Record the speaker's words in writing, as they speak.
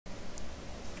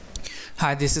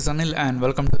Hi, this is Anil and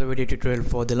welcome to the video tutorial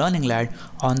for the Learning Lad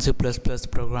on C++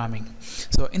 programming.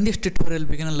 So in this tutorial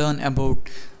we're going to learn about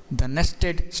the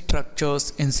nested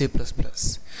structures in C++.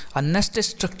 A nested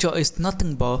structure is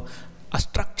nothing but a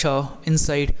structure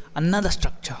inside another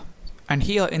structure. And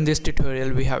here in this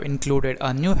tutorial we have included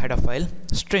a new header file,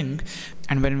 string,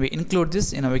 and when we include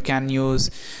this, we can use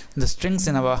the strings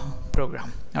in our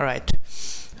program. Alright.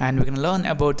 And we're going to learn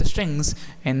about the strings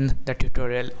in the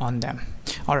tutorial on them.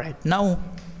 Alright, now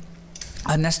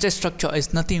a nested structure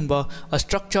is nothing but a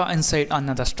structure inside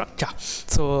another structure.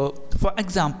 So for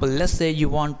example, let's say you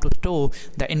want to store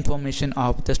the information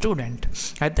of the student.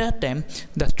 At that time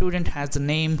the student has the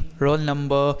name, roll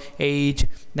number, age,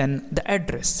 then the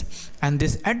address, and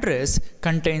this address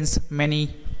contains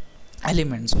many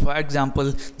elements. For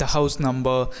example, the house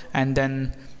number and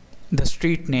then the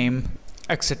street name,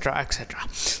 etc, etc.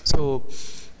 So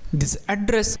this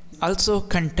address also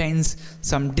contains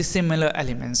some dissimilar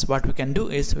elements. What we can do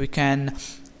is we can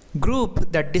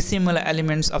group the dissimilar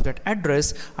elements of that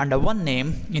address under one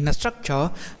name in a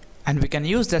structure, and we can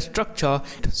use that structure.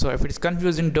 So if it is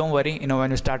confusing, don't worry,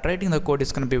 when you start writing the code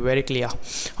it's going to be very clear.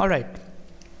 Alright,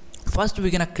 first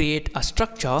we're going to create a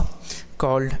structure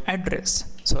called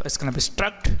address. So it's going to be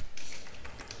struct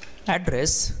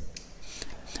address,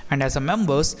 and as a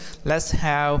members let's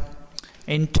have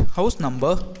int house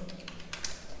number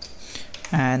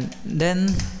and then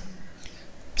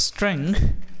string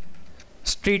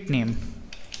street name.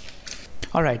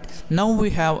 Alright, now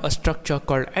we have a structure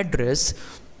called address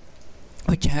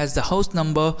which has the house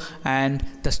number and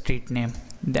the street name,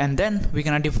 and then we're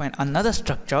gonna define another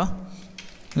structure.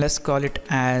 Let's call it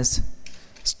as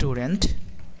student,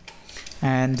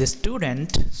 and the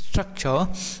student structure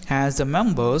has the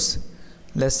members.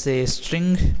 Let's say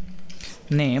string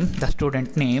name, the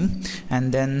student name,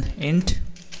 and then int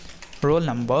roll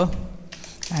number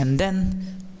and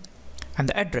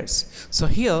the address. So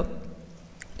here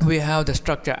we have the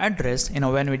structure address.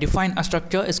 When we define a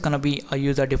structure, it's gonna be a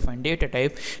user defined data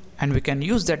type, and we can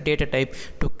use that data type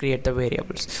to create the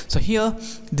variables. So here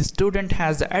the student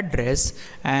has the address,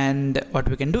 and what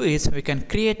we can do is we can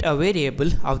create a variable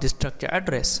of the structure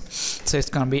address. So it's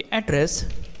gonna be address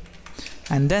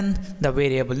and then the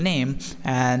variable name,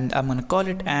 and I'm gonna call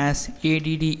it as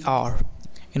addr,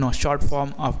 short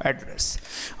form of address.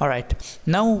 Alright,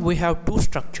 now we have two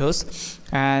structures,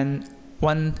 and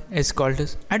one is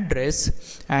called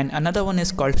address and another one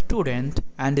is called student,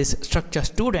 and this structure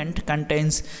student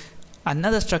contains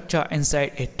another structure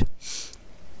inside it.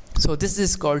 So this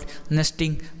is called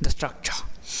nesting the structure.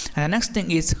 And the next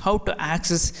thing is how to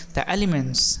access the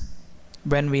elements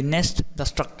when we nest the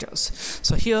structures.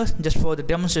 So here, just for the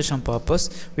demonstration purpose,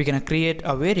 we're gonna create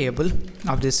a variable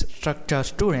of this structure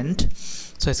student.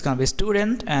 So it's gonna be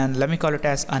student, and let me call it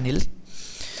as Anil,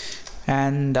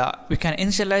 and we can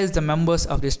initialize the members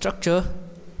of the structure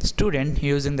student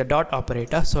using the dot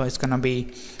operator. So it's gonna be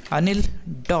Anil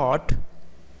dot,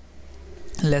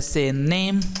 let's say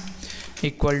name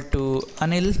equal to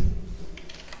Anil,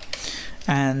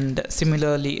 and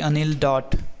similarly Anil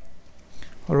dot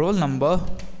roll number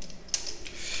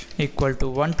equal to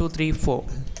 1 2 3 4,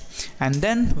 and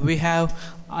then we have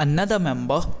another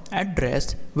member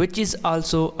address which is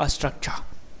also a structure.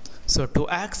 So to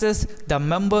access the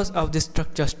members of this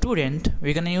structure student,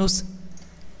 we're gonna use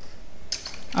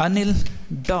Anil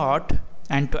dot,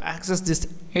 and to access this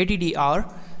addr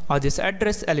or this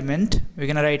address element, we're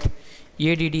gonna write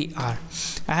addr,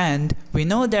 and we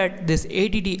know that this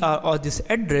addr or this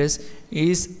address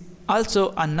is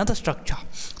also another structure.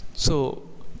 So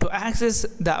to access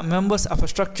the members of a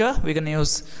structure, we're going to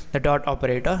use the dot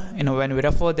operator when we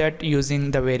refer that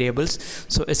using the variables.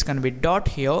 So it's going to be dot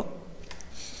here,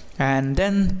 and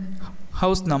then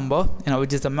house number,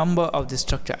 which is the member of the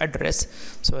structure address.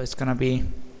 So it's going to be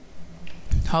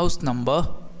house number,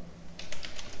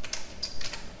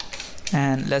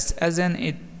 and let's assign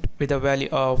it with a value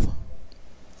of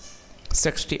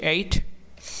 68,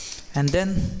 and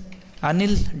then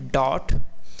Anil dot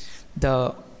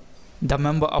the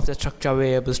member of the structure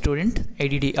variable student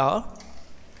addr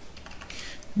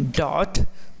dot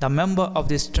the member of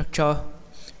the structure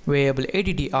variable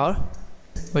addr,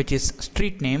 which is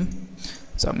street name.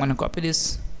 So I'm going to copy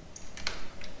this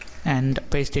and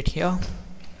paste it here,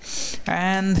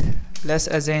 and let's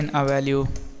assign a value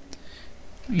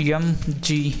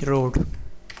mg road.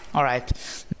 Alright,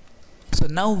 so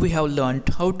now we have learned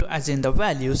how to assign the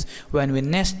values when we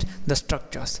nest the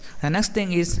structures. The next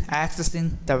thing is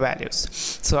accessing the values.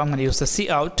 So I'm going to use the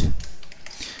cout,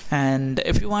 and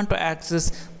if you want to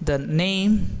access the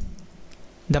name,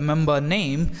 the member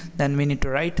name, then we need to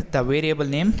write the variable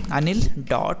name Anil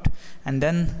dot and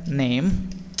then name.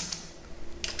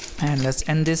 And let's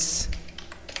end this,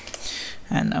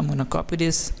 and I'm gonna copy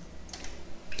this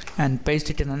and paste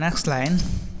it in the next line.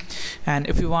 And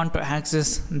if you want to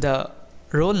access the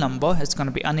roll number, it's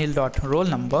gonna be Anil dot roll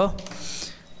number,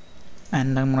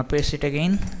 and I'm gonna paste it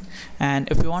again. And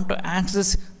if you want to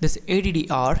access this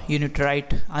ADDR, you need to write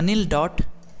Anil dot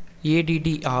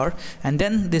ADDR, and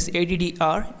then this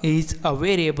ADDR is a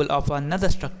variable of another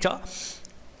structure,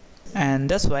 and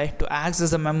that's why to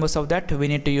access the members of that we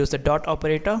need to use the dot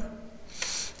operator.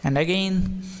 And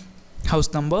again,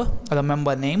 house number or the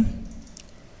member name,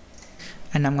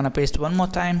 and I'm gonna paste one more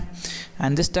time,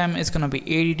 and this time it's gonna be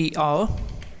ADDR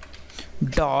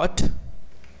dot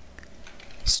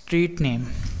street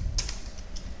name.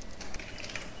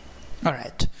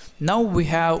 Alright, now we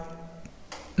have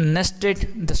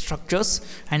nested the structures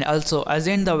and also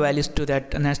assigned the values to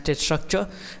that nested structure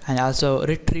and also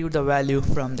retrieve the value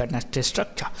from that nested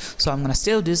structure. So I'm gonna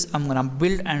save this, I'm gonna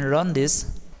build and run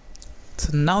this.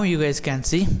 So now you guys can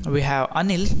see we have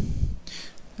Anil,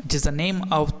 which is the name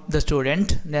of the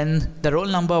student, then the roll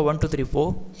number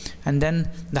 1234, and then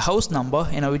the house number,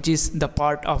 which is the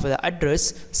part of the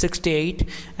address 68,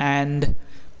 and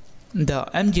the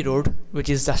MG road, which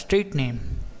is the street name.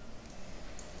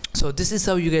 So this is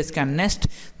how you guys can nest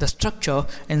the structure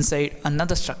inside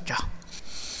another structure.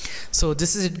 So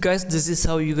this is it guys, this is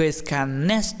how you guys can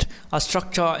nest a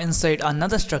structure inside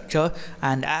another structure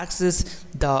and access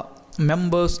the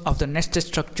members of the nested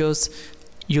structures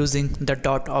using the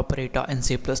dot operator in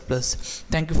C++.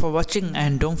 Thank you for watching,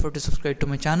 and don't forget to subscribe to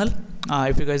my channel.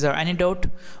 If you guys have any doubt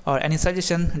or any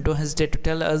suggestion, don't hesitate to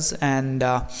tell us, and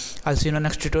I'll see you in the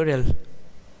next tutorial.